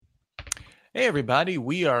Hey, everybody.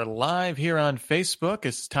 We are live here on Facebook.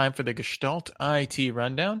 It's time for the Gestalt IT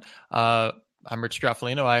Rundown. I'm Rich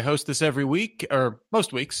Straffolino. I host this every week, or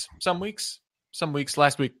most weeks, some weeks.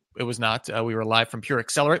 Last week, it was not. We were live from Pure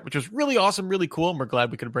Accelerate, which was really awesome, really cool, and we're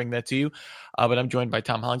glad we could bring that to you. But I'm joined by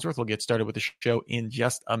Tom Hollingsworth. We'll get started with the show in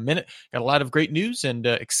just a minute. Got a lot of great news and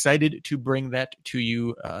excited to bring that to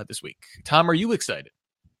you this week. Tom, are you excited?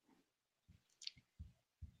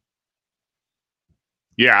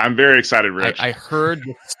 Yeah, I'm very excited, Rich. I heard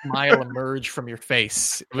the smile emerge from your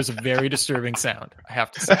face. It was a very disturbing sound, I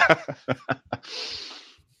have to say.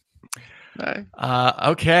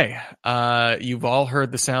 Okay. You've all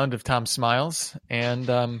heard the sound of Tom smiles, and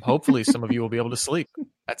hopefully some of you will be able to sleep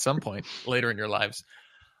at some point later in your lives.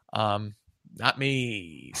 Not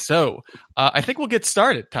me. So I think we'll get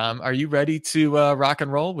started, Tom. Are you ready to rock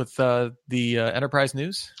and roll with the enterprise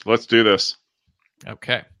news? Let's do this.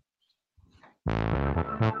 Okay.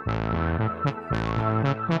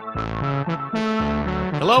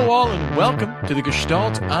 Hello all and welcome to the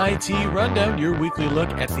Gestalt IT Rundown, your weekly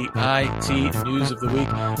look at the IT news of the week.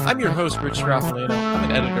 I'm your host, Rich Straffolino.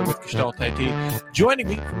 I'm an editor with Gestalt IT. Joining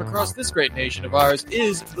me from across this great nation of ours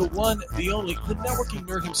is the one, the only, the networking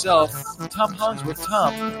nerd himself, Tom Hollingsworth.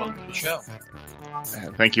 Tom, welcome to the show.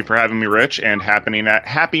 Thank you for having me, Rich, and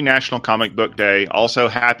happy National Comic Book Day. Also,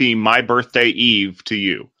 happy my birthday eve to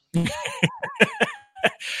you.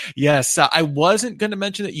 Yes, I wasn't going to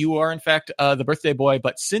mention that you are, in fact, the birthday boy,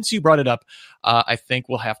 but since you brought it up, I think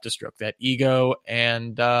we'll have to stroke that ego.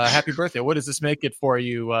 And happy birthday. What does this make it for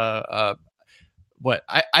you? What?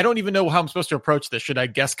 I don't even know how I'm supposed to approach this. Should I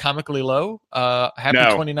guess comically low? Happy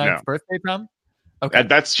 29th birthday, Tom? Okay.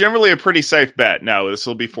 That's generally a pretty safe bet. No, this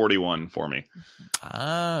will be 41 for me.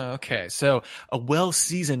 Okay. So a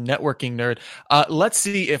well-seasoned networking nerd. Let's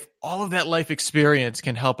see if all of that life experience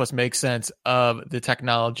can help us make sense of the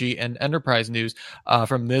technology and enterprise news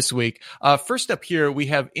from this week. First up here, we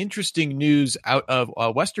have interesting news out of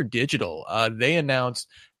Western Digital. They announced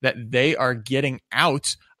that they are getting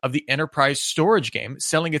out of the enterprise storage game,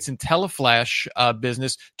 selling its IntelliFlash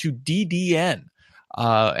business to DDN.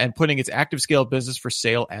 And putting its ActiveScale business for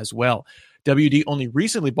sale as well. WD only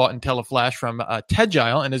recently bought IntelliFlash from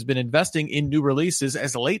Tegile and has been investing in new releases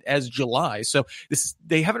as late as July. So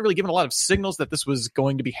they haven't really given a lot of signals that this was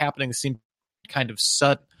going to be happening. It seemed kind of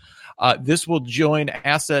sudden. This will join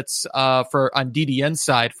assets on DDN's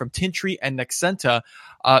side from Tintri and Nexenta.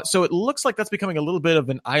 So it looks like that's becoming a little bit of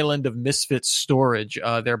an island of misfit storage.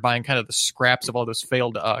 They're buying kind of the scraps of all those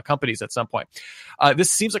failed companies at some point. This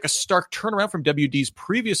seems like a stark turnaround from WD's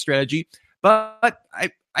previous strategy, but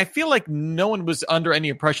I feel like no one was under any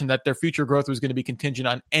impression that their future growth was going to be contingent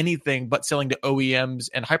on anything but selling to OEMs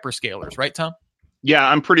and hyperscalers, right, Tom? Yeah,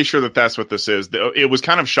 I'm pretty sure that that's what this is. It was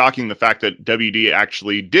kind of shocking the fact that WD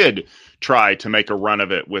actually did try to make a run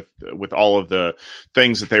of it with all of the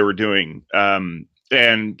things that they were doing.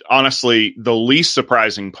 And honestly, the least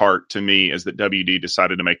surprising part to me is that WD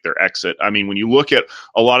decided to make their exit. I mean, when you look at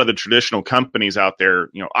a lot of the traditional companies out there,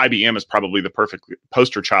 IBM is probably the perfect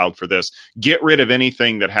poster child for this. Get rid of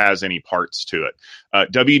anything that has any parts to it.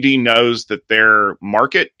 WD knows that their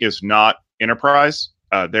market is not enterprise.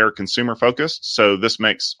 They're consumer focused. So this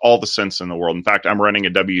makes all the sense in the world. In fact, I'm running a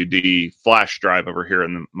WD flash drive over here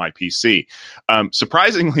in my PC.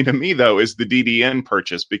 Surprisingly to me, though, is the DDN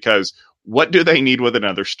purchase, because what do they need with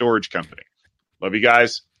another storage company? Love you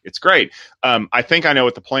guys. It's great. I think I know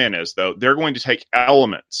what the plan is, though. They're going to take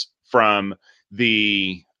elements from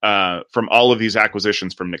from all of these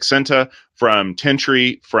acquisitions, from Nexenta, from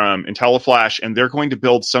Tintri, from IntelliFlash, and they're going to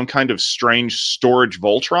build some kind of strange storage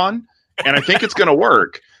Voltron. And I think it's going to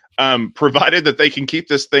work, provided that they can keep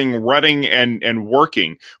this thing running and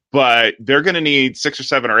working. But they're going to need 6 or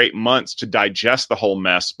 7 or 8 months to digest the whole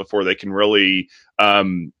mess before they can really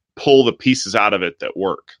pull the pieces out of it that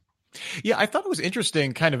work. Yeah, I thought it was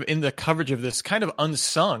interesting, kind of in the coverage of this, kind of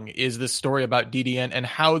unsung is this story about DDN and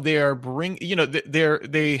how they're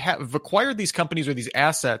they have acquired these companies or these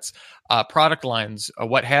assets, product lines,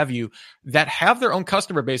 what have you, that have their own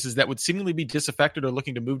customer bases that would seemingly be disaffected or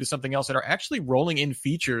looking to move to something else, and are actually rolling in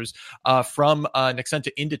features from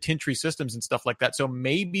Nexenta into Tintri systems and stuff like that. So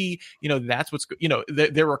maybe, that's what's,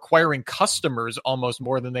 they're acquiring customers almost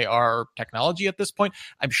more than they are technology at this point.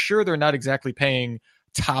 I'm sure they're not exactly paying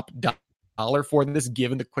top dollar for this,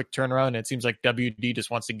 given the quick turnaround. And it seems like WD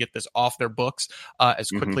just wants to get this off their books as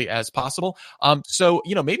quickly as possible. So,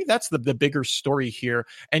 maybe that's the bigger story here.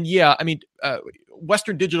 And yeah, I mean,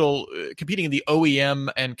 Western Digital competing in the OEM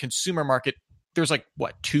and consumer market, there's like,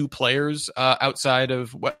 2 players outside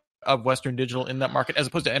of Western Digital in that market, as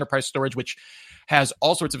opposed to enterprise storage, which has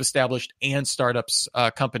all sorts of established and startups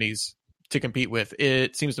companies to compete with,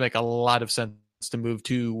 it seems to make a lot of sense to move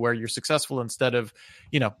to where you're successful instead of,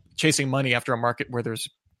 chasing money after a market where there's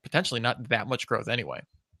potentially not that much growth anyway.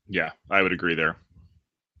 Yeah, I would agree there.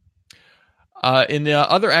 In the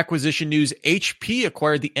other acquisition news, HP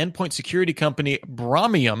acquired the endpoint security company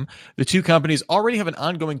Bromium. The two companies already have an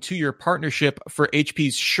ongoing 2-year partnership for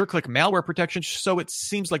HP's SureClick malware protection, so it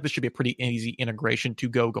seems like this should be a pretty easy integration to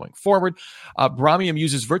going forward. Bromium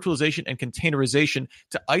uses virtualization and containerization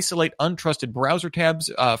to isolate untrusted browser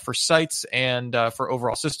tabs for sites and for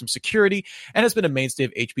overall system security, and has been a mainstay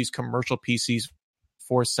of HP's commercial PCs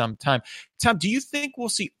for some time. Tom, do you think we'll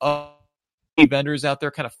see vendors out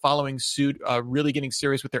there kind of following suit, really getting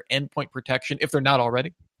serious with their endpoint protection if they're not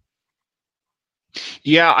already?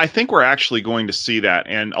 Yeah, I think we're actually going to see that.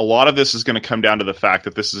 And a lot of this is going to come down to the fact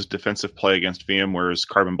that this is a defensive play against VMware's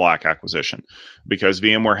Carbon Black acquisition, because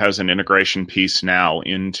VMware has an integration piece now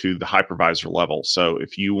into the hypervisor level. So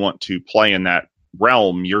if you want to play in that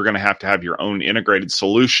realm, you're going to have your own integrated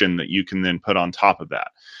solution that you can then put on top of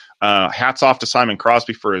that. Hats off to Simon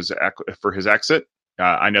Crosby for his exit.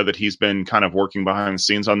 I know that he's been kind of working behind the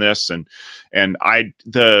scenes on this, and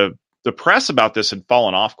the press about this had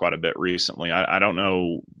fallen off quite a bit recently. I don't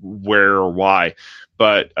know where or why,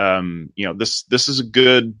 but this is a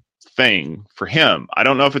good thing for him. I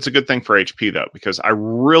don't know if it's a good thing for HP though, because I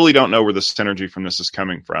really don't know where the synergy from this is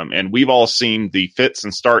coming from. And we've all seen the fits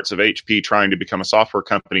and starts of HP trying to become a software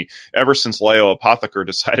company ever since Leo Apotheker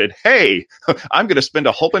decided, hey, I'm going to spend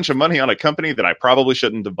a whole bunch of money on a company that I probably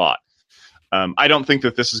shouldn't have bought. I don't think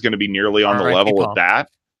that this is going to be nearly on the level of that.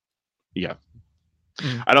 Yeah.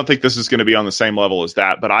 I don't think this is going to be on the same level as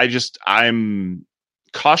that, but I'm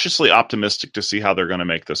cautiously optimistic to see how they're going to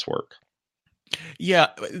make this work. Yeah.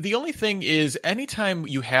 The only thing is, anytime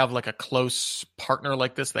you have like a close partner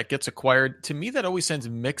like this that gets acquired, to me, that always sends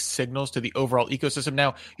mixed signals to the overall ecosystem.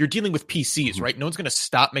 Now, you're dealing with PCs, right? No one's going to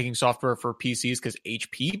stop making software for PCs because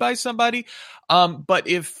HP buys somebody. But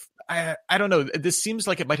if I don't know, this seems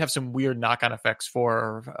like it might have some weird knock-on effects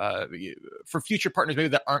for future partners maybe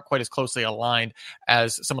that aren't quite as closely aligned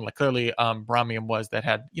as someone like clearly Bromium was, that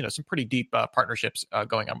had some pretty deep partnerships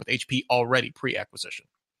going on with HP already pre-acquisition.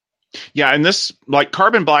 Yeah, and this, like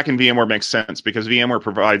Carbon Black and VMware, makes sense because VMware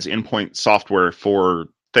provides endpoint software for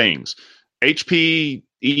things.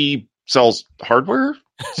 HPE sells hardware,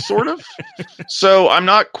 sort of. So I'm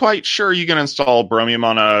not quite sure. Are you going to install Bromium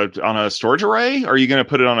on a storage array? Are you going to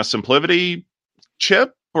put it on a SimpliVity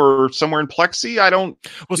chip or somewhere in Plexi? I don't.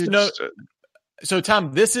 Well, so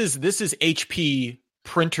Tom, this is HP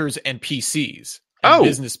printers and PCs. And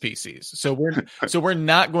business PCs. So we're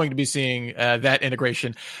not going to be seeing that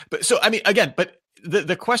integration. But so, I mean, again, but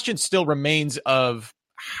the question still remains of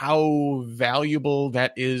how valuable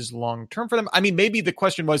that is long term for them. I mean, maybe the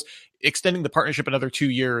question was extending the partnership another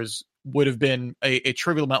 2 years would have been a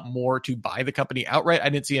trivial amount more to buy the company outright. I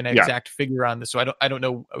didn't see an exact figure on this, so I don't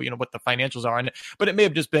know what the financials are on it. But it may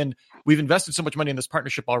have just been, we've invested so much money in this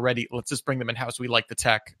partnership already. Let's just bring them in house. We like the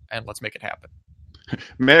tech, and let's make it happen.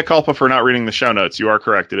 Mea culpa for not reading the show notes. You are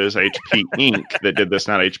correct. It is HP Inc. that did this,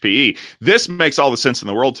 not HPE. This makes all the sense in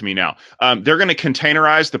the world to me now. They're going to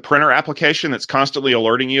containerize the printer application that's constantly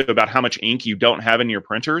alerting you about how much ink you don't have in your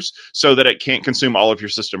printers so that it can't consume all of your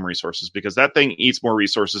system resources, because that thing eats more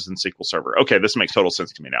resources than SQL Server. Okay, this makes total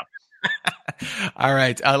sense to me now. All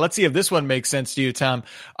right. Let's see if this one makes sense to you, Tom.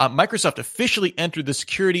 Microsoft officially entered the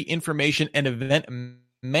security, information, and event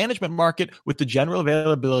management market with the general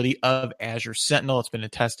availability of Azure Sentinel. It's been in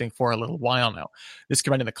testing for a little while now. This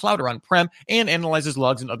can run in the cloud or on-prem and analyzes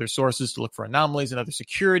logs and other sources to look for anomalies and other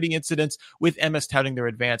security incidents, with MS touting their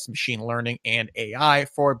advanced machine learning and AI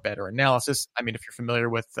for better analysis. I mean, if you're familiar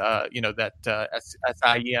with,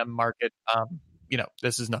 SIEM market,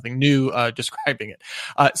 this is nothing new describing it.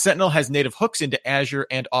 Sentinel has native hooks into Azure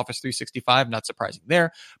and Office 365, not surprising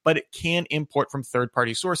there, but it can import from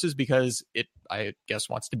third-party sources because it, I guess,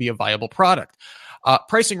 wants to be a viable product.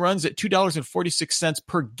 Pricing runs at $2.46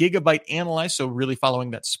 per gigabyte analyzed, so really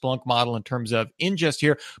following that Splunk model in terms of ingest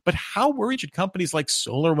here. But how worried should companies like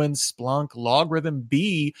SolarWinds, Splunk, LogRhythm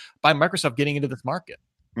be by Microsoft getting into this market?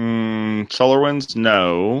 SolarWinds,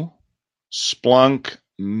 no. Splunk,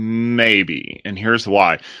 maybe. And here's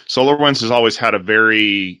why. SolarWinds has always had a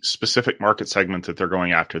very specific market segment that they're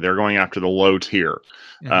going after. They're going after the low tier,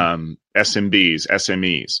 SMBs,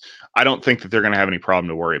 SMEs. I don't think that they're going to have any problem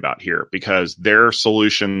to worry about here, because their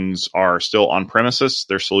solutions are still on premises.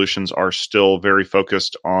 Their solutions are still very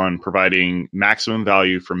focused on providing maximum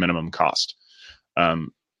value for minimum cost.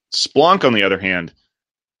 Splunk, on the other hand,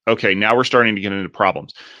 okay, now we're starting to get into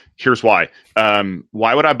problems. Here's why.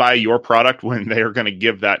 Why would I buy your product when they are going to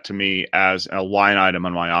give that to me as a line item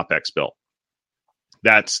on my OpEx bill?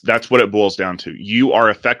 That's what it boils down to. You are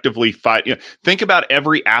effectively think about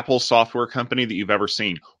every Apple software company that you've ever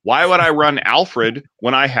seen. Why would I run Alfred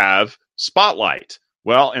when I have Spotlight?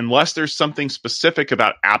 Well, unless there's something specific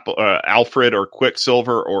about Apple, Alfred or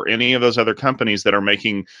Quicksilver or any of those other companies that are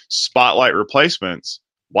making Spotlight replacements,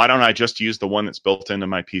 why don't I just use the one that's built into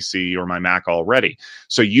my PC or my Mac already?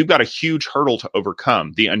 So you've got a huge hurdle to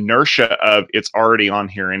overcome, the inertia of it's already on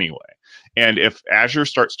here anyway. And if Azure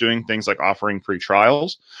starts doing things like offering free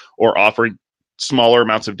trials or offering smaller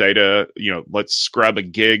amounts of data, let's scrub a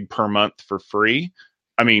gig per month for free.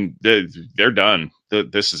 I mean, they're done.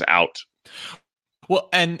 This is out. Well,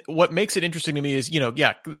 and what makes it interesting to me is,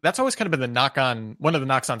 that's always kind of been one of the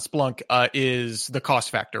knocks on Splunk is the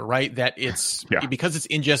cost factor, right? That it's because it's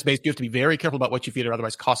ingest based, you have to be very careful about what you feed, or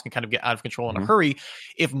otherwise costs can kind of get out of control in a hurry.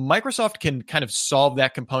 If Microsoft can kind of solve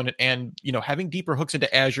that component and, having deeper hooks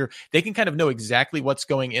into Azure, they can kind of know exactly what's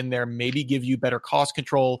going in there, maybe give you better cost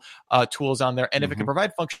control tools on there. And if it can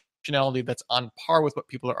provide functionality that's on par with what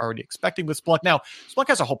people are already expecting with Splunk. Now, Splunk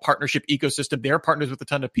has a whole partnership ecosystem. They're partners with a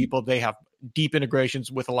ton of people. They have deep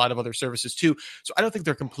integrations with a lot of other services too. So I don't think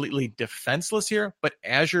they're completely defenseless here, but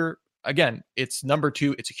Azure, again, it's number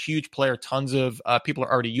 2. It's a huge player. Tons of people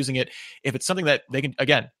are already using it. If it's something that they can,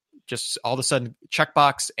 again, just all of a sudden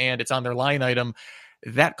checkbox and it's on their line item,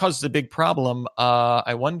 that causes a big problem.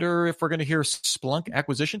 I wonder if we're going to hear Splunk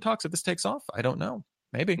acquisition talks if this takes off. I don't know.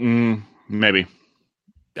 Maybe. Maybe.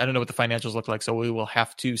 I don't know what the financials look like, so we will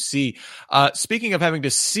have to see. Speaking of having to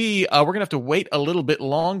see, we're going to have to wait a little bit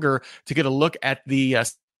longer to get a look at the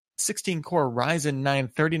 16-core Ryzen 9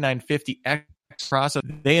 3950X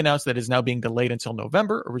processor. They announced that it is now being delayed until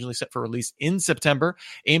November, originally set for release in September.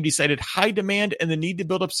 AMD cited high demand and the need to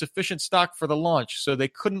build up sufficient stock for the launch, so they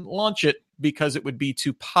couldn't launch it because it would be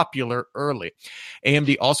too popular early.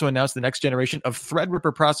 AMD also announced the next generation of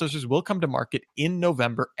Threadripper processors will come to market in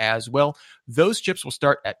November as well. Those chips will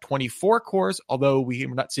start at 24 cores, although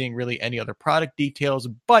we're not seeing really any other product details,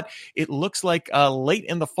 but it looks like late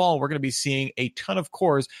in the fall, we're going to be seeing a ton of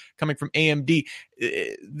cores coming from AMD.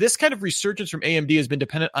 This kind of resurgence from AMD has been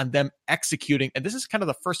dependent on them executing, and this is kind of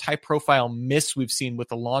the first high-profile miss we've seen with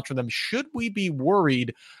the launch from them. Should we be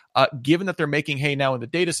worried, given that they're making hay now in the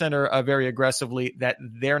data center very aggressively, that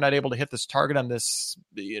they're not able to hit this target on this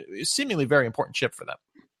seemingly very important chip for them?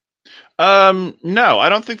 No, I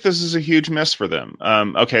don't think this is a huge miss for them.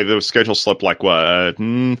 Okay, the schedule slipped like what,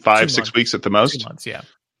 5-6 weeks at the most? 2 months, yeah.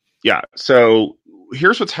 Yeah, so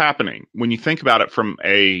here's what's happening when you think about it from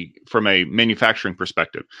a manufacturing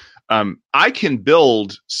perspective. I can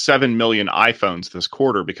build 7 million iPhones this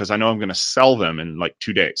quarter because I know I'm going to sell them in like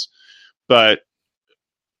 2 days. But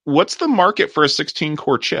what's the market for a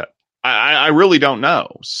 16-core chip? I really don't know.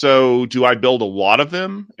 So do I build a lot of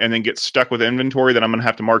them and then get stuck with inventory that I'm going to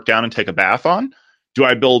have to mark down and take a bath on? Do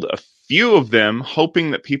I build a few of them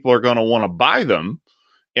hoping that people are going to want to buy them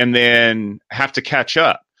and then have to catch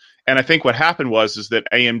up? And I think what happened is that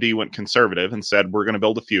AMD went conservative and said, we're going to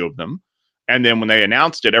build a few of them. And then when they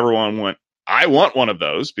announced it, everyone went, I want one of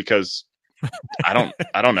those because I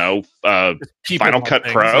don't know, Final Cut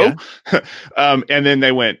things, Pro. Yeah. And then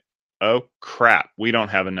they went, oh crap, we don't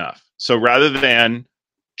have enough. So rather than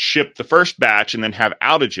ship the first batch and then have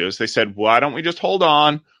outages, they said, why don't we just hold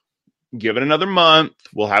on, give it another month,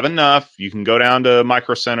 we'll have enough. You can go down to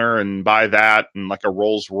Micro Center and buy that and like a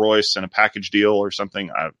Rolls Royce and a package deal or something.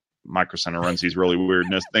 Micro Center runs these really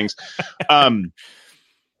weirdness things.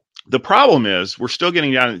 The problem is we're still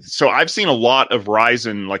getting down. So I've seen a lot of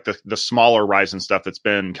Ryzen, like the smaller Ryzen stuff that's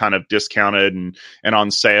been kind of discounted and on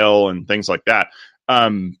sale and things like that.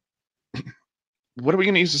 What are we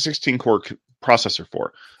going to use the 16-core processor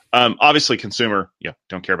for? Obviously consumer. Yeah,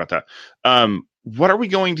 don't care about that. What are we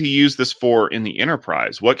going to use this for in the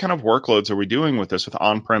enterprise? What kind of workloads are we doing with this with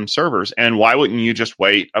on-prem servers? And why wouldn't you just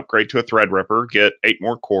wait, upgrade to a Threadripper, get 8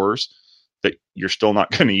 more cores that you're still not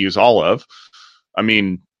going to use all of? I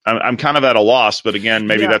mean, I'm kind of at a loss, but again,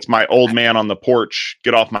 maybe that's my old man on the porch,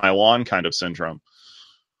 get off my lawn kind of syndrome.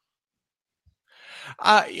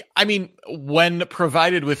 I mean, when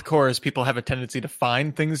provided with cores, people have a tendency to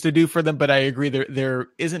find things to do for them, but I agree there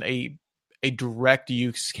isn't a direct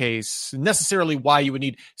use case necessarily why you would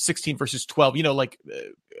need 16 versus 12.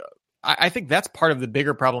 I think that's part of the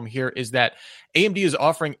bigger problem here is that AMD is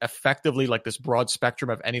offering effectively like this broad spectrum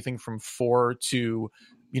of anything from 4 to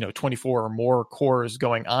 24 or more cores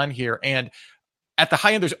going on here. And at the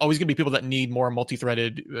high end, there's always going to be people that need more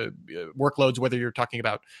multi-threaded workloads, whether you're talking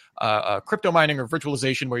about crypto mining or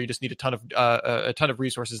virtualization, where you just need a ton of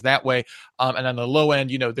resources that way. And on the low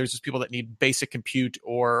end, there's just people that need basic compute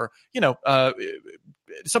or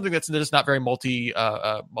something that's just not very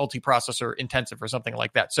multi-processor intensive or something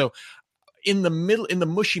like that. So in the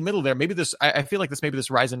mushy middle there, I feel like this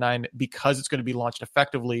Ryzen 9, because it's going to be launched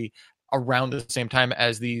effectively around the same time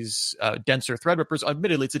as these denser Threadrippers.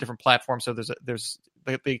 Admittedly, it's a different platform, so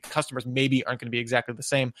the customers maybe aren't going to be exactly the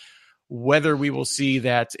same. Whether we will see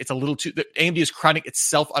that it's a little too, that AMD is crowding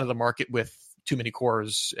itself out of the market with too many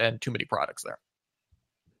cores and too many products there.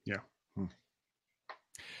 Yeah.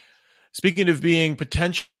 Speaking of being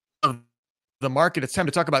potential of the market, it's time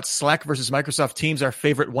to talk about Slack versus Microsoft Teams, our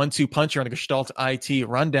favorite 1-2 puncher on the Gestalt IT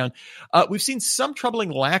rundown. We've seen some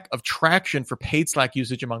troubling lack of traction for paid Slack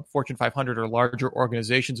usage among Fortune 500 or larger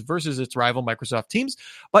organizations versus its rival Microsoft Teams.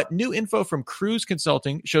 But new info from Cruise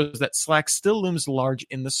Consulting shows that Slack still looms large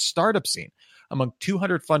in the startup scene. Among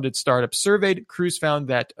 200 funded startups surveyed, Cruise found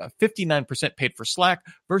that 59% paid for Slack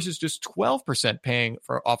versus just 12% paying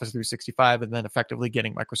for Office 365 and then effectively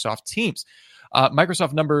getting Microsoft Teams.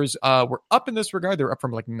 Microsoft numbers were up in this regard. They're up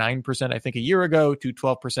from like 9%, I think, a year ago to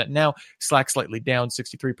 12% now. Slack slightly down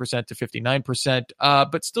 63% to 59%,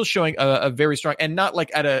 but still showing a very strong, and not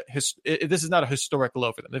like this is not a historic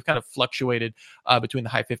low for them. They've kind of fluctuated between the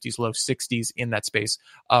high 50s, low 60s in that space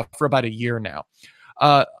for about a year now.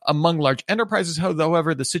 Among large enterprises,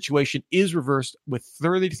 however, the situation is reversed, with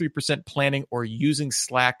 33% planning or using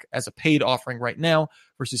Slack as a paid offering right now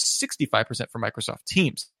versus 65% for Microsoft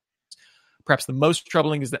Teams. Perhaps the most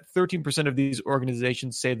troubling is that 13% of these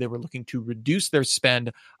organizations say they were looking to reduce their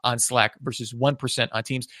spend on Slack versus 1% on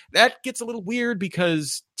Teams. That gets a little weird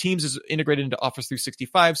because Teams is integrated into Office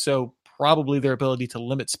 365, so probably their ability to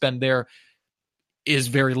limit spend there is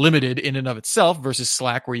very limited in and of itself versus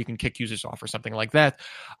Slack, where you can kick users off or something like that.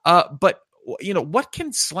 But what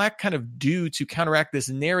can Slack kind of do to counteract this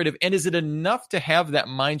narrative? And is it enough to have that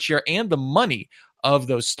mind share and the money of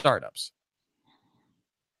those startups?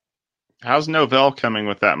 How's Novell coming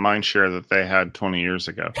with that mind share that they had 20 years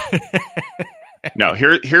ago? No,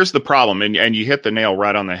 here's the problem, and you hit the nail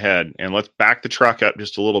right on the head. And let's back the truck up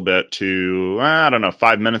just a little bit to,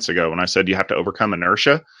 5 minutes ago when I said you have to overcome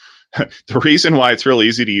inertia. The reason why it's really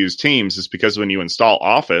easy to use Teams is because when you install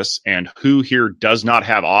Office, and who here does not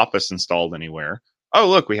have Office installed anywhere? Oh,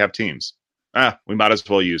 look, we have Teams. We might as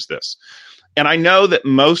well use this. And I know that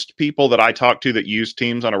most people that I talk to that use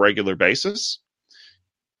Teams on a regular basis,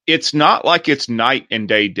 it's not like it's night and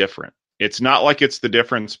day different. It's not like it's the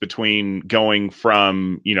difference between going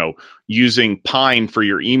from, using Pine for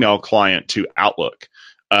your email client to Outlook.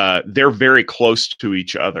 They're very close to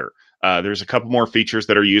each other. There's a couple more features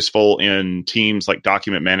that are useful in Teams, like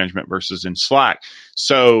document management versus in Slack.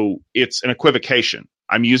 So it's an equivocation.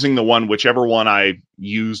 I'm using whichever one I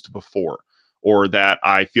used before or that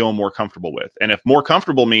I feel more comfortable with. And if more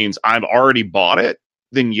comfortable means I've already bought it,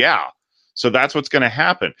 then yeah. So that's what's going to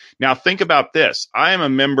happen. Now, think about this. I am a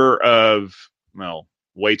member of,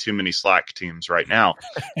 way too many Slack teams right now.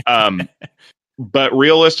 But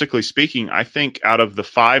realistically speaking, I think out of the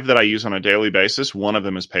 5 that I use on a daily basis, one of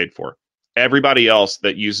them is paid for. Everybody else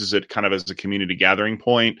that uses it kind of as a community gathering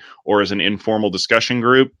point or as an informal discussion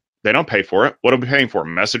group, they don't pay for it. What are we paying for?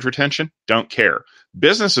 Message retention? Don't care.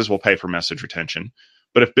 Businesses will pay for message retention.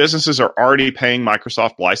 But if businesses are already paying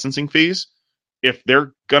Microsoft licensing fees, if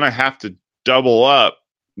they're going to have to double up,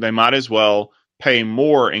 they might as well pay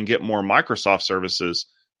more and get more Microsoft services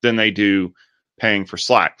than they do paying for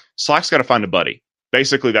Slack. Slack's got to find a buddy.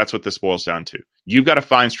 Basically, that's what this boils down to. You've got to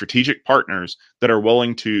find strategic partners that are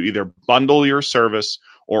willing to either bundle your service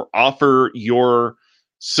or offer your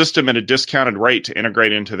system at a discounted rate to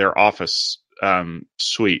integrate into their Office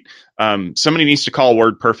suite. Somebody needs to call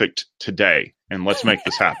WordPerfect today, and let's make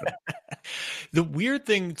this happen. The weird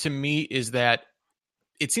thing to me is that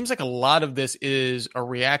it seems like a lot of this is a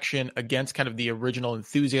reaction against kind of the original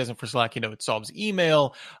enthusiasm for Slack. It solves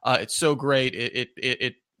email. It's so great.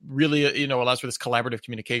 It really, allows for this collaborative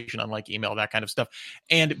communication, unlike email, that kind of stuff.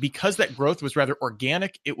 And because that growth was rather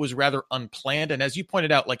organic, it was rather unplanned. And as you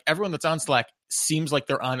pointed out, like everyone that's on Slack seems like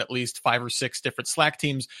they're on at least 5 or 6 different Slack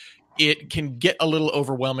teams. It can get a little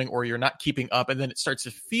overwhelming, or you're not keeping up, and then it starts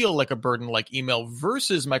to feel like a burden, like email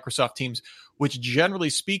versus Microsoft Teams, which generally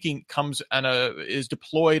speaking is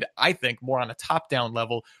deployed, I think, more on a top-down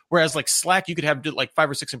level. Whereas like Slack, you could have like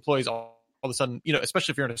 5 or 6 employees all of a sudden,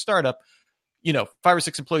 especially if you're in a startup, 5 or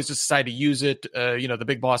 6 employees just decide to use it. The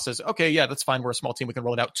big boss says, okay, yeah, that's fine. We're a small team. We can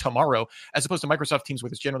roll it out tomorrow, as opposed to Microsoft Teams, where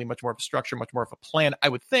there's generally much more of a structure, much more of a plan. I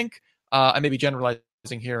would think, I may be generalizing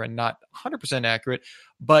here and not 100% accurate,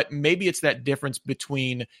 but maybe it's that difference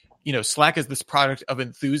between, Slack is this product of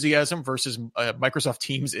enthusiasm versus Microsoft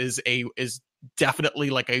Teams is definitely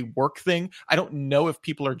like a work thing. I don't know if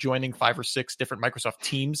people are joining 5 or 6 different Microsoft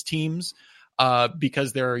teams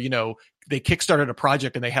because they're, they kickstarted a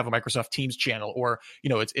project and they have a Microsoft Teams channel, or,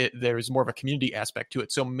 there's more of a community aspect to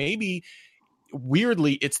it. So maybe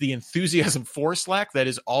weirdly, it's the enthusiasm for Slack that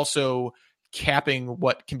is also capping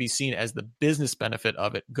what can be seen as the business benefit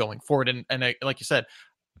of it going forward. And I, like you said,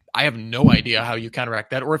 I have no idea how you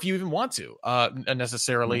counteract that, or if you even want to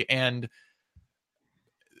necessarily. And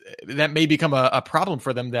that may become a problem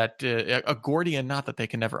for them, that a Gordian knot that they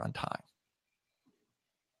can never untie.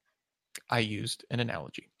 I used an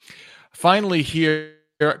analogy. Finally here,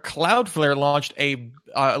 Cloudflare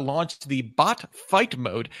launched the bot fight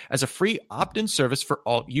mode as a free opt-in service for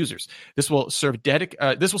all users. This will serve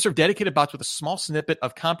dedicated bots with a small snippet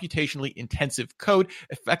of computationally intensive code,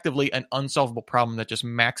 effectively an unsolvable problem that just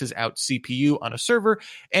maxes out CPU on a server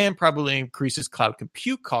and probably increases cloud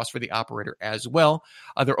compute costs for the operator as well.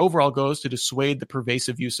 Their overall goal is to dissuade the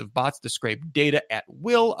pervasive use of bots to scrape data at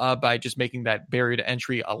will by just making that barrier to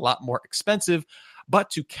entry a lot more expensive.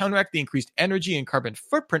 But to counteract the increased energy and carbon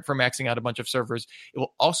footprint for maxing out a bunch of servers, it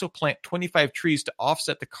will also plant 25 trees to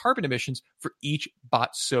offset the carbon emissions for each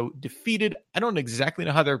bot so defeated. I don't exactly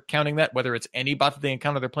know how they're counting that, whether it's any bot that they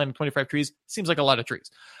encounter, they're planting 25 trees. Seems like a lot of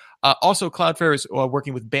trees. Also, Cloudflare is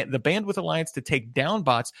working with the Bandwidth Alliance to take down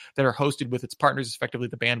bots that are hosted with its partners. Effectively,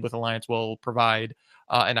 the Bandwidth Alliance will provide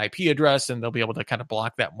an IP address, and they'll be able to kind of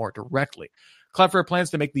block that more directly. Cloudflare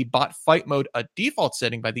plans to make the bot fight mode a default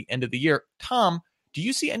setting by the end of the year. Tom, do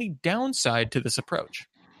you see any downside to this approach?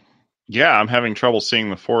 Yeah, I'm having trouble seeing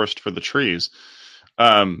the forest for the trees.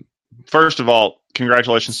 First of all,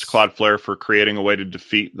 congratulations to Cloudflare for creating a way to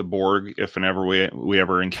defeat the Borg if and ever we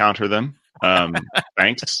ever encounter them.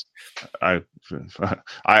 Thanks. I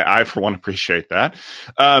for one appreciate that.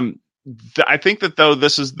 I think that though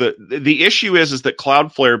this is the issue is that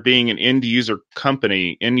Cloudflare, being an end user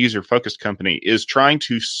focused company, is trying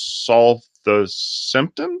to solve the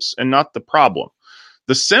symptoms and not the problem.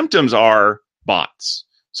 The symptoms are bots.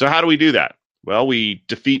 So how do we do that? Well, we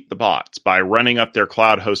defeat the bots by running up their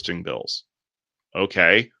cloud hosting bills.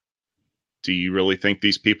 Okay. Do you really think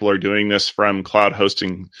these people are doing this from cloud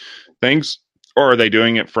hosting things? Or are they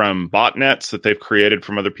doing it from botnets that they've created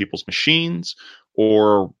from other people's machines,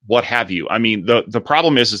 or what have you? I mean, the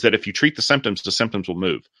problem is that if you treat the symptoms will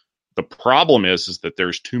move. The problem is that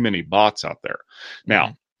there's too many bots out there.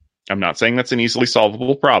 Now, I'm not saying that's an easily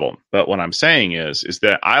solvable problem, but what I'm saying is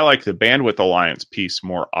that I like the Bandwidth Alliance piece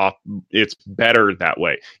more. It's better that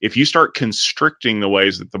way. If you start constricting the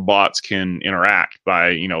ways that the bots can interact by,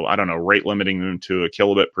 rate limiting them to a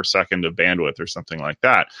kilobit per second of bandwidth or something like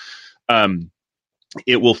that,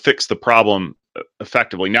 it will fix the problem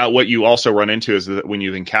effectively. Now, what you also run into is that when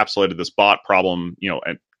you've encapsulated this bot problem,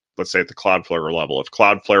 let's say at the Cloudflare level, if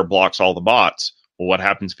Cloudflare blocks all the bots, well, what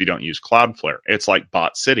happens if you don't use Cloudflare? It's like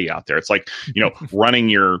Bot City out there. It's like, running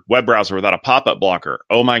your web browser without a pop-up blocker.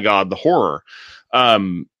 Oh my God, the horror.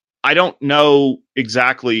 I don't know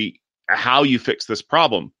exactly how you fix this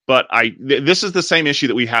problem, but this is the same issue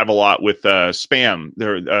that we have a lot with spam.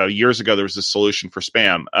 There years ago, there was a solution for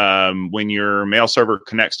spam. When your mail server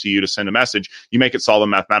connects to you to send a message, you make it solve a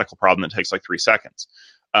mathematical problem that takes like 3 seconds.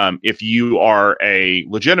 If you are a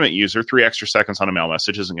legitimate user, 3 extra seconds on a mail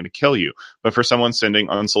message isn't going to kill you. But for someone sending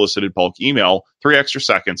unsolicited bulk email, 3 extra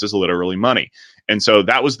seconds is literally money. And so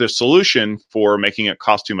that was the solution for making it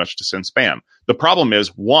cost too much to send spam. The problem is,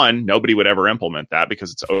 1, nobody would ever implement that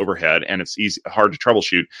because it's overhead and it's hard to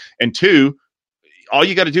troubleshoot. And 2, all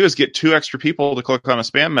you got to do is get 2 extra people to click on a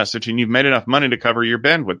spam message, and you've made enough money to cover your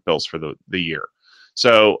bandwidth bills for the year.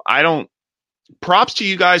 So props to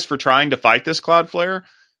you guys for trying to fight this, Cloudflare.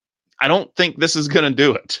 I don't think this is going to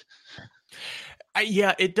do it.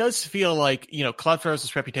 Yeah, it does feel like, Cloudflare has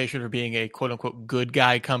this reputation for being a quote unquote good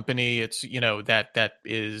guy company. It's, that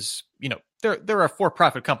is, they're a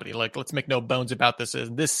for-profit company. Like, let's make no bones about this.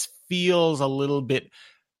 This feels a little bit,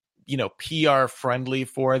 PR friendly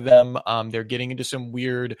for them. They're getting into some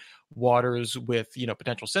weird waters with,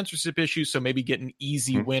 potential censorship issues. So maybe get an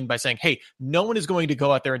easy win by saying, hey, no one is going to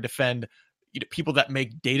go out there and defend people that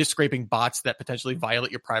make data scraping bots that potentially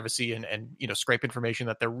violate your privacy and scrape information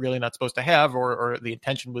that they're really not supposed to have, or the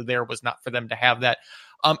intention was not for them to have that.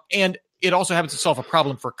 And it also happens to solve a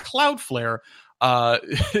problem for Cloudflare,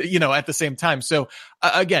 at the same time. So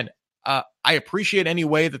again, I appreciate any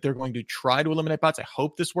way that they're going to try to eliminate bots. I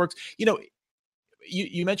hope this works.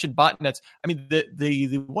 You mentioned botnets. I mean,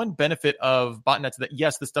 the one benefit of botnets that,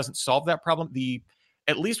 yes, this doesn't solve that problem.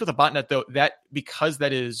 at least with a botnet, though, that because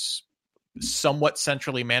that is somewhat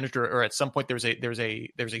centrally managed, or at some point there's a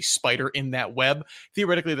spider in that web.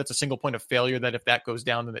 Theoretically, that's a single point of failure that if that goes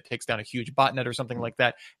down, then it takes down a huge botnet or something like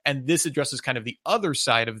that. And this addresses kind of the other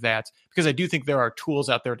side of that, because I do think there are tools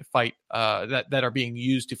out there to fight that are being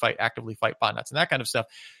used to actively fight botnets and that kind of stuff.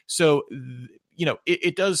 So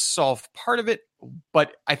it does solve part of it,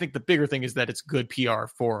 but I think the bigger thing is that it's good PR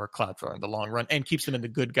for Cloudflare in the long run and keeps them in the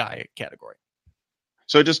good guy category.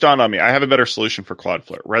 So it just dawned on me, I have a better solution for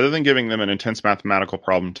Cloudflare. Rather than giving them an intense mathematical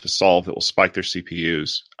problem to solve that will spike their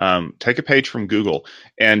CPUs, take a page from Google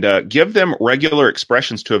and give them regular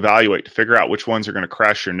expressions to evaluate to figure out which ones are going to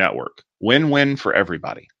crash your network. Win-win for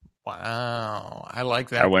everybody. Wow. I like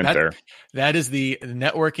that. I went there. That is the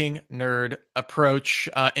networking nerd approach,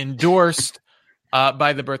 endorsed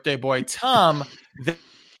by the birthday boy. Tom,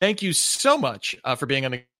 thank you so much for being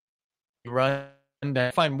on the run.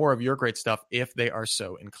 And find more of your great stuff if they are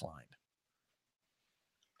so inclined.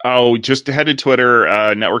 Oh, just head to Twitter.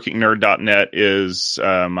 Networkingnerd.net is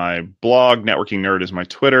my blog. Networking Nerd is my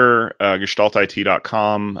Twitter.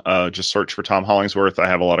 GestaltIT.com. Just search for Tom Hollingsworth. I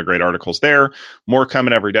have a lot of great articles there. More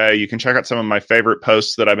coming every day. You can check out some of my favorite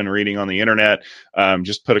posts that I've been reading on the internet.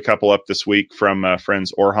 Just put a couple up this week from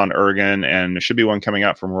friends Orhan Ergen, and there should be one coming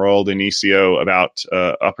out from Royal Denisio about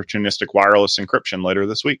opportunistic wireless encryption later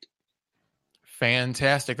this week.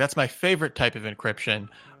 Fantastic. That's my favorite type of encryption,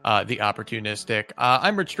 the opportunistic.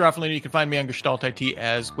 I'm Rich Stroffolino. You can find me on Gestalt IT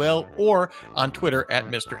as well, or on Twitter at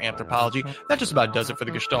Mr. Anthropology. That just about does it for the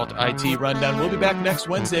Gestalt IT Rundown. We'll be back next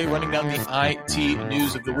Wednesday running down the IT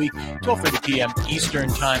news of the week, 12:30 p.m. Eastern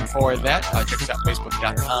time for that. Check us out,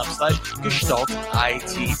 facebook.com/Gestalt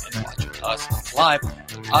IT, and watch us live.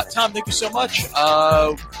 Tom, thank you so much.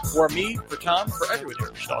 For me, for Tom, for everyone here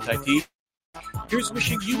at Gestalt IT, here's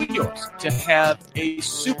wishing you and yours to have a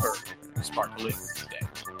super sparkly